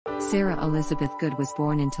Sarah Elizabeth Goode was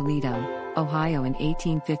born in Toledo, Ohio in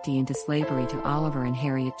 1850 into slavery to Oliver and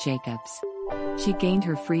Harriet Jacobs. She gained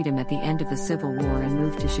her freedom at the end of the Civil War and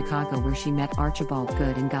moved to Chicago, where she met Archibald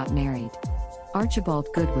Goode and got married. Archibald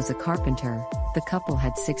Goode was a carpenter. The couple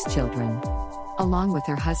had 6 children. Along with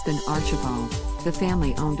her husband Archibald, the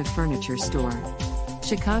family owned a furniture store.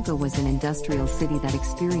 Chicago was an industrial city that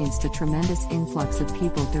experienced a tremendous influx of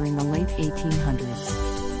people during the late 1800s.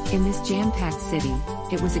 In this jam-packed city,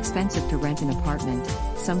 it was expensive to rent an apartment.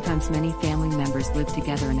 Sometimes many family members lived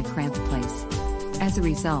together in a cramped place. As a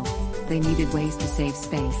result, they needed ways to save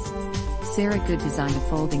space. Sarah Goode designed a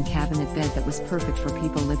folding cabinet bed that was perfect for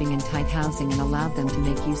people living in tight housing and allowed them to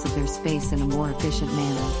make use of their space in a more efficient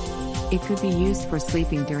manner. It could be used for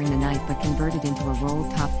sleeping during the night but converted into a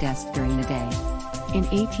roll-top desk during the day. In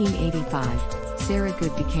 1885, Sarah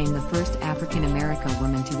Goode became the first African American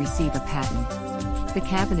woman to receive a patent. The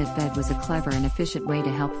cabinet bed was a clever and efficient way to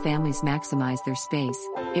help families maximize their space.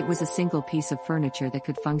 It was a single piece of furniture that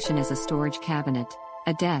could function as a storage cabinet,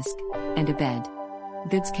 a desk, and a bed.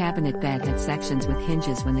 Goode's cabinet bed had sections with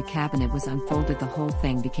hinges. When the cabinet was unfolded, the whole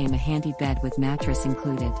thing became a handy bed with mattress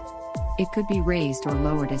included. It could be raised or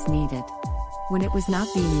lowered as needed. When it was not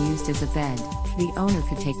being used as a bed, the owner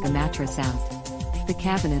could take the mattress out. The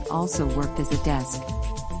cabinet also worked as a desk.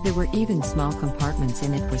 There were even small compartments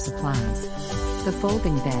in it for supplies. The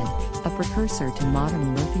folding bed, a precursor to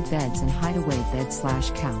modern Murphy beds and hideaway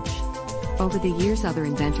bed/couch. Over the years, other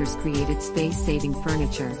inventors created space-saving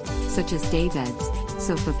furniture, such as daybeds,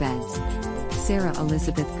 sofa beds. Sarah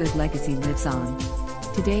Elizabeth Goode legacy lives on.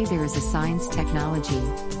 Today there is a science, technology,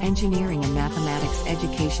 engineering and mathematics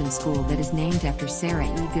education school that is named after Sarah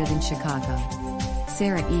E. Goode in Chicago.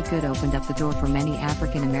 Sarah E. Goode opened up the door for many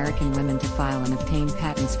African American women to file and obtain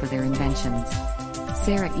patents for their inventions.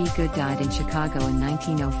 Sarah E. Goode died in Chicago in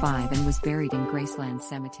 1905 and was buried in Graceland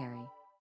Cemetery.